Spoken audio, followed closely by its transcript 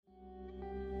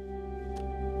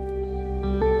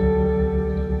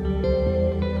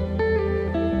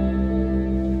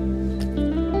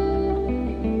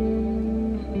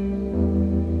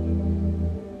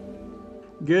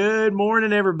Good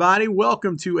morning, everybody.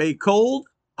 Welcome to a cold,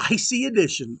 icy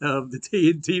edition of the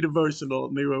TNT Devotional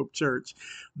at New Hope Church.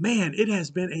 Man, it has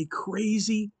been a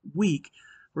crazy week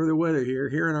for the weather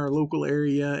here in our local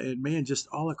area, and man, just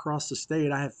all across the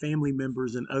state. I have family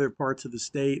members in other parts of the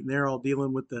state, and they're all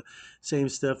dealing with the same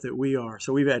stuff that we are.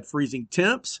 So we've had freezing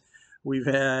temps, we've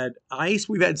had ice,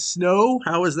 we've had snow.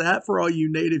 How was that for all you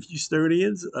native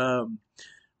Houstonians?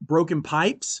 Broken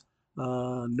pipes,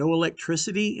 no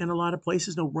electricity in a lot of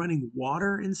places, no running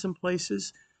water in some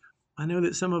places. I know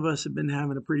that some of us have been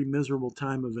having a pretty miserable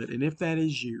time of it. And if that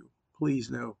is you, please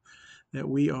know that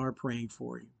we are praying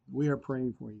for you. We are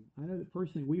praying for you. I know that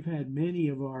personally, we've had many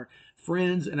of our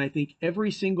friends, and I think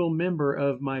every single member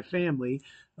of my family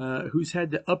who's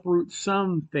had to uproot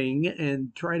something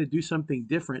and try to do something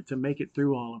different to make it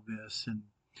through all of this. And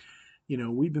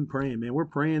we've been praying, man. We're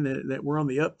praying that we're on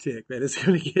the uptick, that it's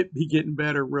going to be getting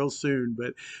better real soon.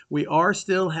 But we are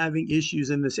still having issues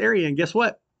in this area. And guess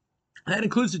what? That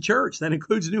includes the church. That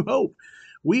includes New Hope.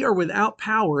 We are without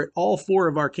power at all four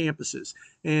of our campuses.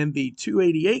 And the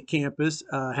 288 campus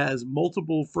has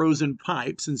multiple frozen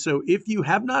pipes. And so if you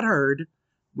have not heard,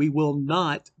 we will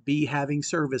not be having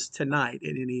service tonight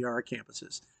at any of our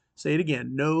campuses. Say it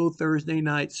again, no Thursday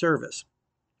night service.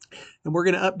 And we're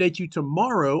going to update you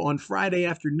tomorrow on Friday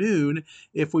afternoon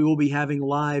if we will be having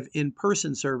live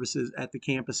in-person services at the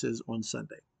campuses on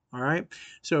Sunday. All right.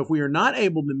 So if we are not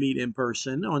able to meet in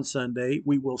person on Sunday,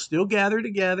 we will still gather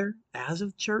together as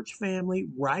a church family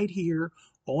right here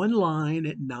online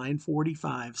at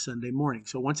 9:45 Sunday morning.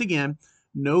 So once again,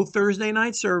 no Thursday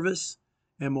night service.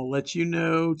 And we'll let you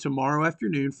know tomorrow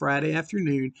afternoon, Friday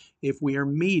afternoon, if we are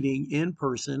meeting in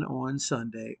person on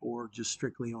Sunday or just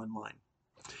strictly online.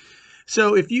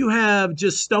 So if you have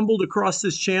just stumbled across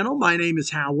this channel, my name is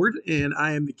Howard, and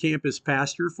I am the campus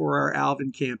pastor for our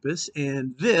Alvin campus.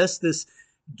 And this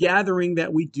gathering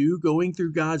that we do, going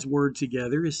through God's Word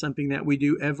together, is something that we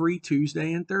do every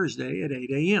Tuesday and Thursday at 8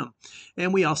 a.m.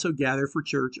 And we also gather for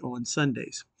church on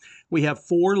Sundays. We have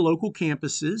 4 local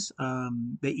campuses.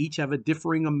 They each have a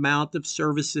differing amount of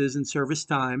services and service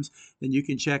times, and you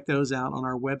can check those out on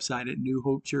our website at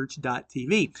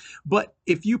newhopechurch.tv. But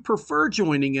if you prefer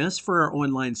joining us for our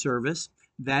online service,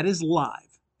 that is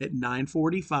live at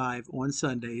 9:45 on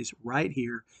Sundays right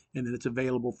here, and then it's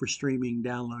available for streaming,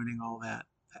 downloading, all that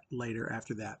later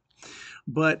after that.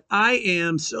 But I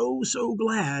am so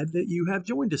glad that you have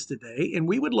joined us today, and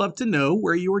we would love to know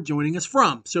where you are joining us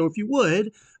from. So if you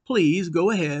would, please go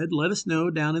ahead, let us know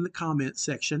down in the comments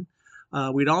section.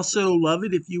 We'd also love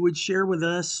it if you would share with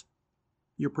us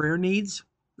your prayer needs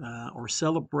or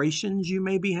celebrations you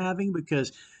may be having,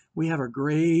 because we have a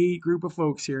great group of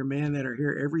folks here, man, that are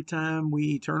here every time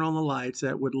we turn on the lights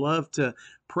that would love to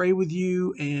pray with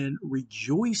you and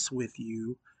rejoice with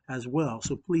you as well.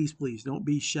 So please don't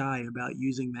be shy about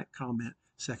using that comment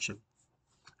section.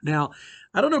 Now,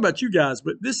 I don't know about you guys,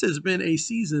 but this has been a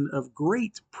season of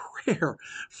great prayer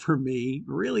for me,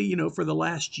 really, for the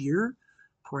last year,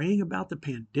 praying about the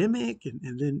pandemic,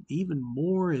 and then even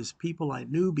more as people I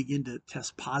knew begin to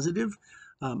test positive.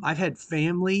 I've had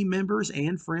family members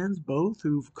and friends both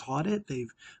who've caught it.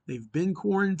 They've been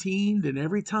quarantined, and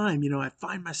every time, I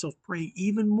find myself praying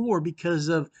even more because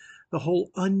of the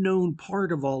whole unknown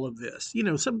part of all of this.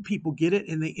 Some people get it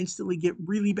and they instantly get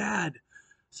really bad.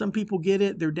 Some people get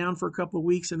it, they're down for a couple of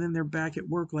weeks, and then they're back at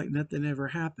work like nothing ever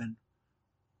happened.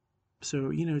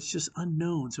 So, it's just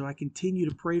unknown. So I continue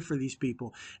to pray for these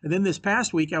people. And then this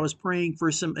past week, I was praying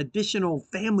for some additional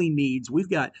family needs. We've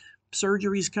got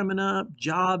surgeries coming up,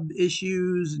 job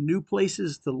issues, new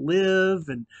places to live.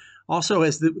 And also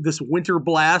as this winter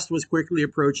blast was quickly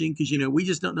approaching, because, we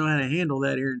just don't know how to handle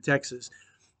that here in Texas.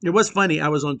 It was funny. I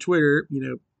was on Twitter,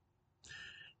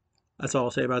 that's all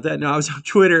I'll say about that. No, I was on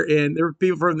Twitter, and there were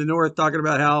people from the north talking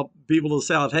about how people of the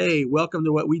south, hey, welcome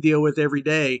to what we deal with every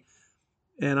day.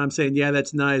 And I'm saying, yeah,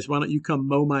 that's nice. Why don't you come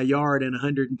mow my yard in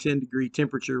 110-degree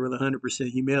temperature with 100%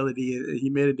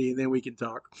 humidity, and then we can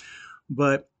talk.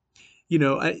 But,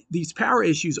 these power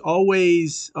issues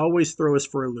always throw us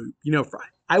for a loop.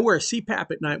 I wear a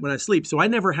CPAP at night when I sleep, so I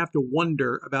never have to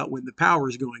wonder about when the power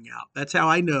is going out. That's how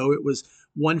I know it was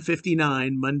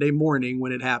 1:59 Monday morning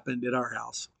when it happened at our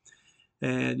house.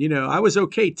 And, I was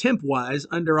okay temp-wise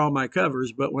under all my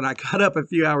covers, but when I got up a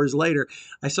few hours later,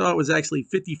 I saw it was actually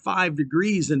 55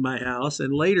 degrees in my house,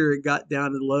 and later it got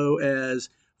down as low as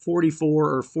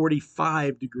 44 or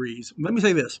 45 degrees. Let me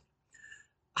say this.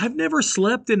 I've never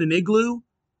slept in an igloo,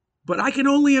 but I can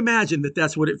only imagine that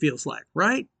that's what it feels like,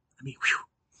 right? I mean,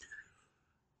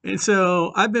 whew. And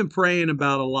so I've been praying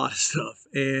about a lot of stuff,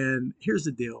 and here's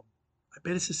the deal. I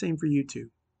bet it's the same for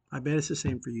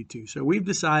you too. So we've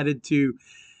decided to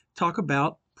talk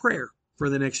about prayer for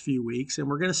the next few weeks. And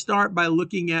we're going to start by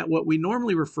looking at what we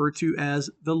normally refer to as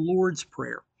the Lord's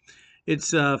Prayer.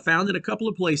 It's found in a couple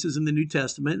of places in the New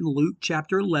Testament, in Luke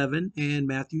chapter 11 and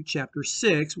Matthew chapter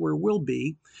 6, where we'll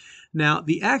be. Now,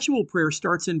 the actual prayer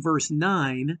starts in verse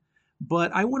 9,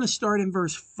 but I want to start in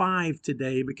verse 5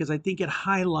 today because I think it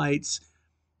highlights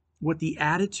what the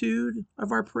attitude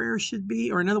of our prayer should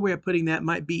be. Or another way of putting that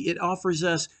might be it offers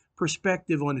us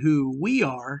perspective on who we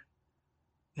are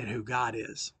and who God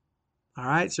is. All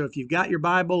right, so if you've got your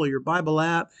Bible or your Bible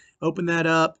app, open that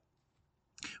up.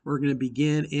 We're going to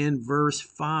begin in verse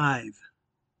 5.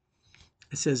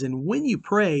 It says, "And when you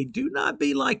pray, do not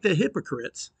be like the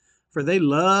hypocrites, for they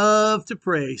love to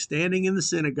pray, standing in the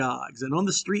synagogues and on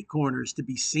the street corners to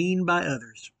be seen by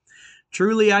others.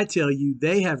 Truly, I tell you,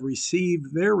 they have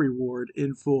received their reward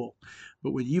in full.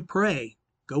 But when you pray,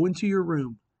 go into your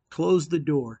room, close the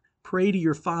door, pray to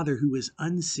your Father who is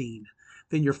unseen.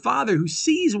 Then your Father who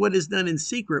sees what is done in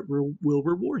secret will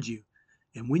reward you.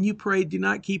 And when you pray, do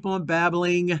not keep on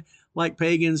babbling like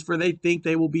pagans, for they think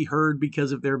they will be heard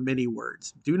because of their many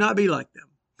words. Do not be like them,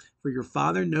 for your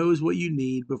Father knows what you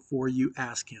need before you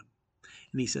ask him."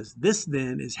 And he says, "This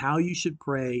then is how you should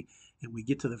pray." And we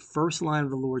get to the first line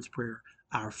of the Lord's Prayer.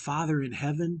 "Our Father in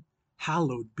heaven,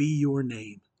 hallowed be your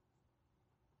name."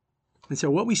 And so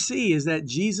what we see is that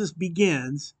Jesus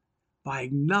begins by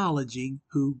acknowledging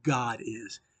who God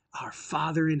is. Our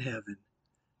Father in heaven,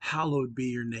 hallowed be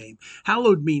your name.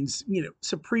 Hallowed means,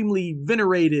 supremely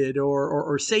venerated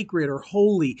or sacred or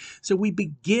holy. So we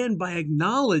begin by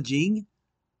acknowledging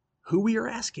who we are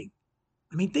asking.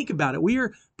 I mean, think about it. We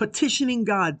are petitioning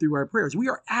God through our prayers. We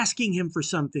are asking him for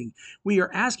something. We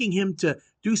are asking him to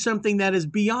do something that is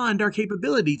beyond our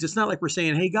capabilities. It's not like we're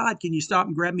saying, "Hey, God, can you stop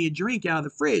and grab me a drink out of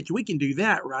the fridge?" We can do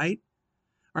that, right?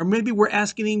 Or maybe we're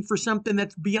asking him for something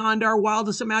that's beyond our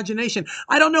wildest imagination.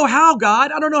 "I don't know how,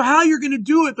 God. I don't know how you're going to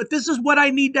do it, but this is what I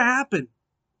need to happen."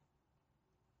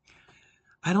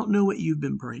 I don't know what you've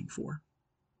been praying for.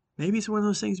 Maybe it's one of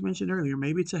those things mentioned earlier.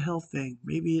 Maybe it's a health thing.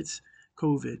 Maybe it's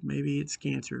COVID. Maybe it's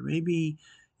cancer. Maybe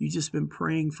you've just been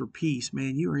praying for peace.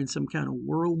 Man, you are in some kind of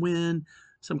whirlwind,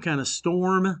 some kind of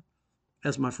storm,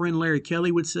 as my friend Larry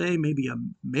Kelly would say, maybe a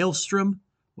maelstrom,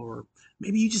 or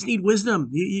maybe you just need wisdom.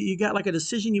 You got like a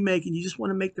decision you make and you just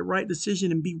want to make the right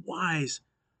decision and be wise.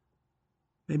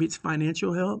 Maybe it's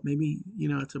financial help. Maybe,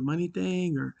 it's a money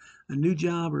thing or a new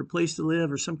job or a place to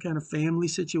live or some kind of family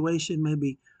situation.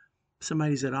 Maybe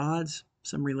somebody's at odds,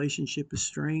 some relationship is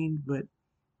strained. But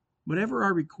whatever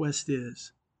our request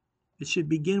is, it should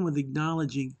begin with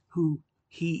acknowledging who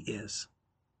he is.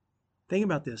 Think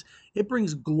about this. It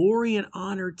brings glory and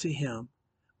honor to him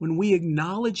when we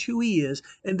acknowledge who he is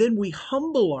and then we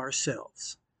humble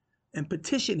ourselves and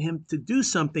petition him to do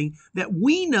something that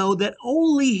we know that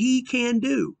only he can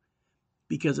do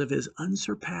because of his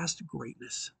unsurpassed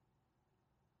greatness.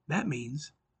 That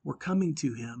means we're coming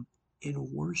to him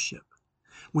in worship.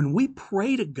 When we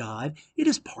pray to God, it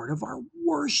is part of our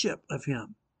worship of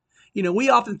him. We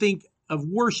often think of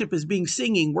worship as being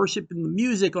singing, worship in the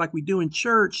music like we do in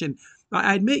church. And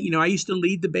I admit, I used to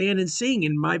lead the band and sing,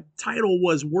 and my title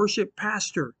was worship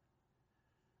pastor.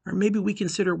 Or maybe we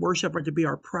consider worship to be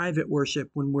our private worship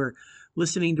when we're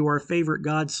listening to our favorite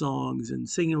God songs and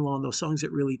singing along those songs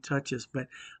that really touch us. But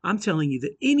I'm telling you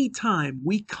that anytime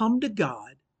we come to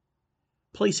God,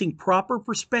 placing proper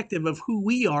perspective of who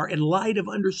we are in light of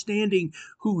understanding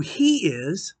who he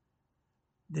is,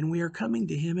 then we are coming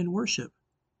to him in worship.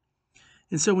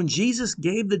 And so when Jesus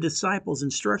gave the disciples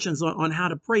instructions on how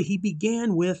to pray, he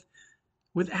began with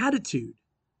attitude,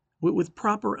 with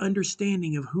proper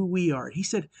understanding of who we are. He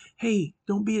said, "Hey,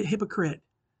 don't be a hypocrite.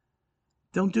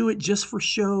 Don't do it just for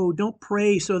show. Don't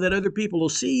pray so that other people will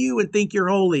see you and think you're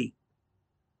holy."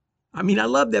 I mean, I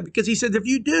love that because he said, if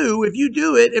you do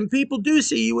it and people do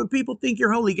see you and people think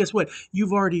you're holy, guess what?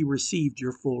 You've already received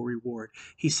your full reward.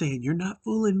 He's saying, you're not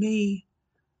fooling me.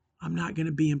 I'm not going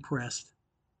to be impressed.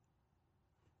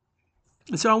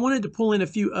 And so I wanted to pull in a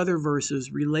few other verses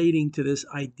relating to this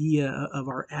idea of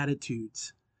our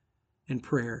attitudes in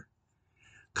prayer.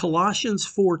 Colossians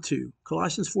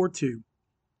 4:2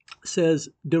 says,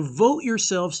 "Devote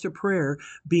yourselves to prayer,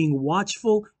 being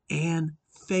watchful and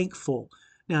thankful."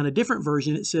 Now, in a different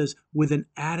version, it says, "with an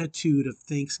attitude of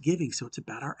thanksgiving." So it's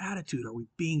about our attitude. Are we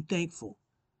being thankful?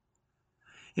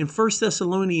 In 1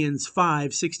 Thessalonians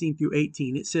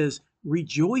 5:16-18, it says,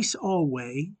 "Rejoice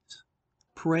always,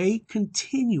 pray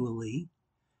continually,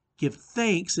 give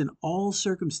thanks in all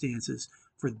circumstances,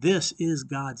 for this is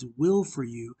God's will for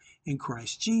you in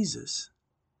Christ Jesus."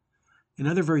 In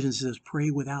other versions, it says,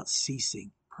 "Pray without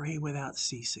ceasing." Pray without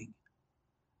ceasing.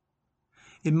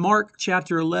 In Mark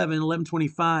chapter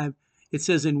 11:25, it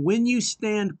says, "And when you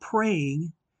stand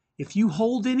praying, if you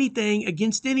hold anything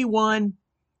against anyone,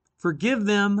 forgive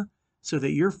them, so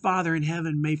that your Father in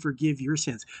heaven may forgive your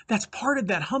sins." That's part of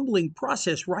that humbling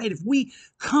process, right? If we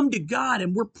come to God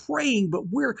and we're praying, but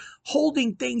we're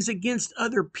holding things against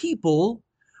other people,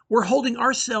 we're holding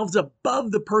ourselves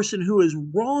above the person who has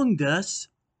wronged us,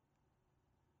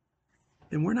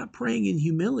 then we're not praying in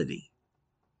humility.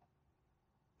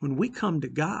 When we come to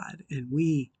God and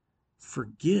we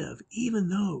forgive even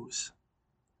those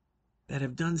that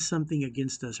have done something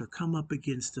against us or come up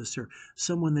against us or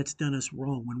someone that's done us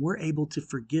wrong, when we're able to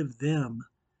forgive them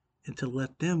and to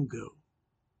let them go,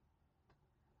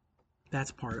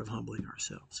 that's part of humbling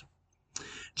ourselves.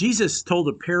 Jesus told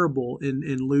a parable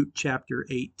in Luke chapter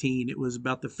 18. It was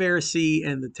about the Pharisee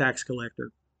and the tax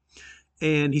collector.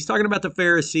 And he's talking about the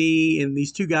Pharisee, and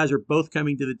these two guys are both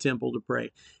coming to the temple to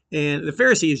pray. And the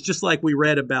Pharisee is just like we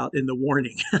read about in the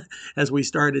warning as we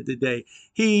started today.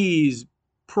 He's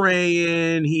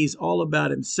praying. He's all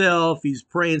about himself. He's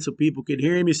praying so people can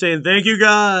hear him. He's saying, "Thank you,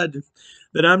 God,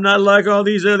 that I'm not like all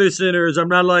these other sinners. I'm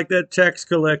not like that tax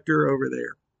collector over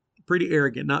there." Pretty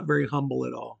arrogant, not very humble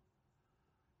at all.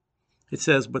 It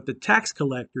says, "But the tax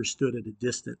collector stood at a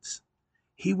distance.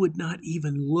 He would not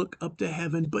even look up to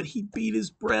heaven, but he beat his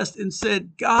breast and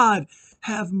said, 'God,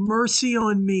 have mercy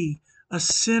on me, a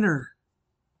sinner.'"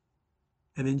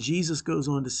 And then Jesus goes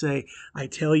on to say, "I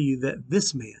tell you that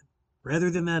this man, rather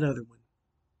than that other one,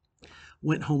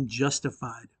 went home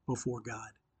justified before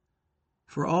God.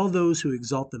 For all those who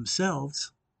exalt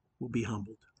themselves will be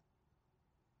humbled,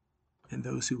 and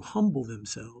those who humble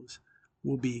themselves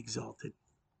will be exalted."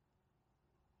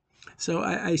 So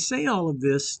I say all of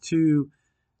this to,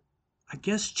 I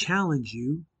guess, challenge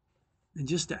you and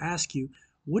just to ask you,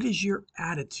 what is your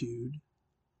attitude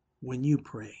when you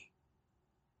pray?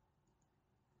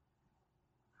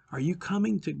 Are you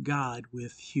coming to God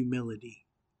with humility?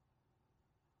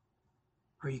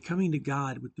 Are you coming to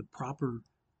God with the proper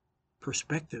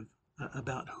perspective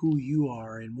about who you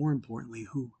are and, more importantly,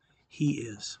 who He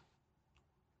is?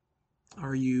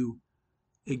 Are you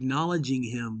acknowledging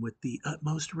Him with the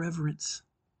utmost reverence?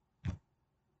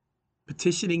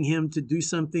 Petitioning Him to do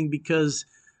something because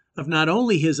of not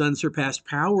only His unsurpassed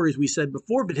power, as we said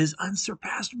before, but His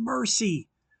unsurpassed mercy,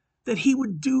 that He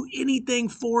would do anything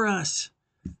for us?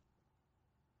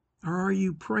 Or are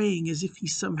you praying as if He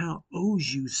somehow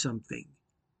owes you something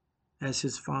as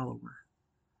His follower?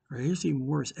 Or here's even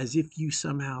worse, as if you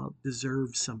somehow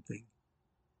deserve something.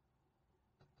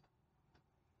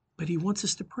 But He wants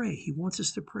us to pray. He wants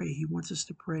us to pray. He wants us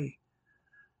to pray.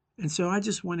 And so I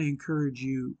just want to encourage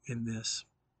you in this.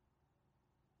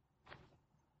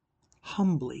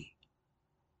 Humbly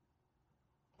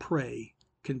pray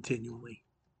continually.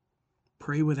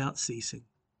 Pray without ceasing.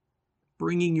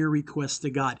 Bringing your requests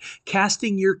to God.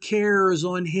 Casting your cares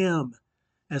on Him.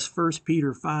 As 1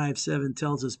 Peter 5:7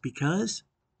 tells us, because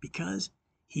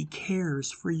He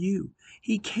cares for you.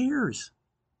 He cares.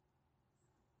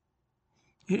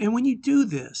 And when you do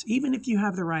this, even if you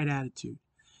have the right attitude,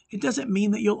 it doesn't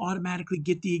mean that you'll automatically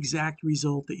get the exact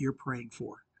result that you're praying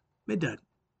for. It doesn't.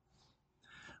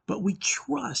 But we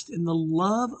trust in the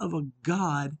love of a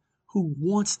God who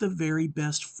wants the very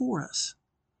best for us.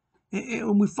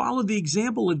 And we follow the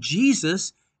example of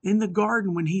Jesus in the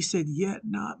garden when He said, "Yet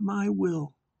not my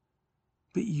will,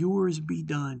 but yours be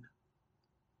done."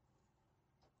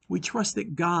 We trust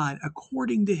that God,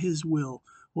 according to His will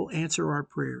answer our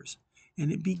prayers. And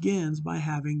it begins by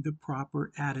having the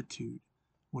proper attitude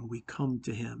when we come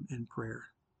to Him in prayer,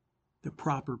 the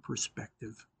proper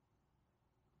perspective.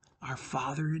 Our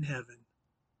Father in heaven,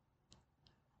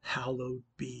 hallowed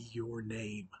be your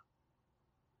name.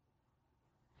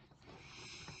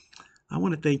 I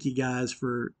want to thank you guys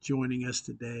for joining us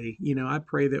today. I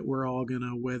pray that we're all going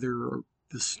to weather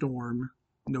the storm,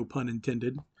 no pun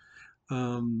intended.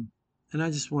 And I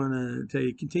just want to tell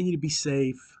you, continue to be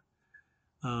safe.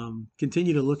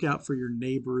 Continue to look out for your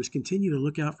neighbors. Continue to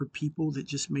look out for people that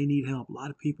just may need help. A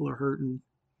lot of people are hurting.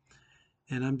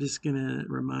 And I'm just going to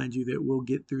remind you that we'll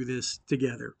get through this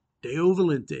together. Deo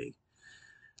volente,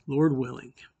 Lord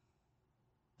willing.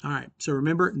 All right. So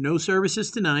remember, no services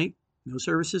tonight. No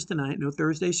services tonight. No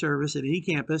Thursday service at any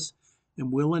campus.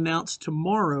 And we'll announce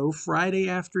tomorrow, Friday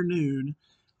afternoon,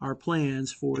 our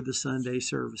plans for the Sunday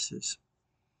services.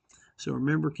 So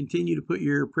remember, continue to put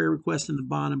your prayer requests in the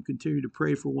bottom. Continue to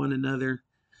pray for one another.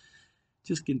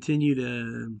 Just continue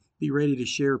to be ready to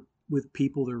share with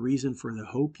people the reason for the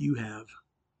hope you have.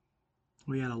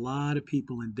 We had a lot of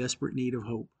people in desperate need of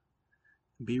hope.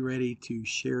 Be ready to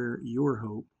share your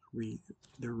hope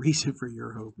the reason for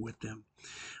your hope with them.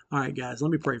 All right, guys,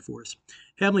 let me pray for us.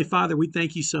 Heavenly Father, we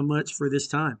thank you so much for this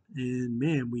time. And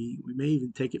man, we may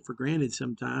even take it for granted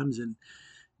sometimes. And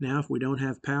now, if we don't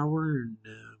have power and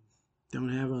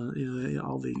don't have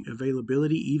all the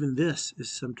availability, even this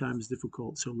is sometimes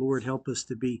difficult. So, Lord, help us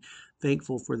to be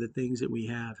thankful for the things that we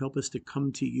have. Help us to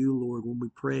come to you, Lord, when we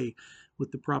pray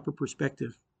with the proper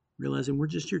perspective, realizing we're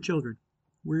just your children.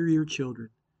 We're your children.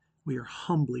 We are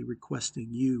humbly requesting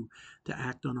you to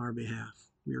act on our behalf.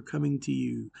 We are coming to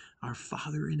you, our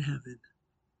Father in heaven,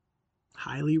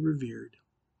 highly revered.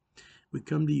 We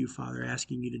come to you, Father,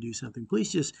 asking you to do something.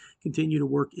 Please just continue to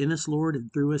work in us, Lord,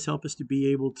 and through us. Help us to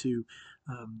be able to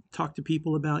talk to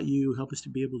people about you. Help us to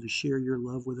be able to share your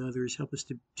love with others. Help us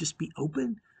to just be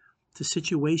open to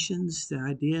situations, the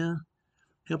idea.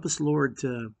 Help us, Lord,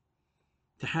 to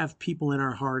have people in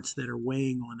our hearts that are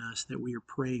weighing on us, that we are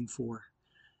praying for.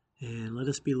 And let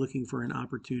us be looking for an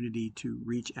opportunity to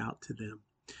reach out to them.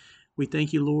 We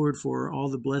thank you, Lord, for all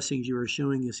the blessings you are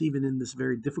showing us, even in this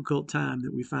very difficult time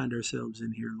that we find ourselves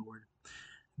in here, Lord.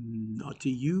 To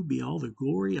you be all the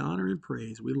glory, honor, and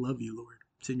praise. We love you, Lord.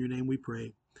 It's in your name we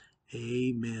pray.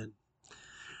 Amen.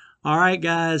 All right,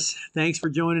 guys. Thanks for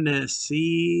joining us.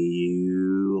 See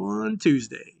you on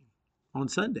Tuesday, on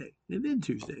Sunday, and then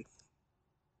Tuesday.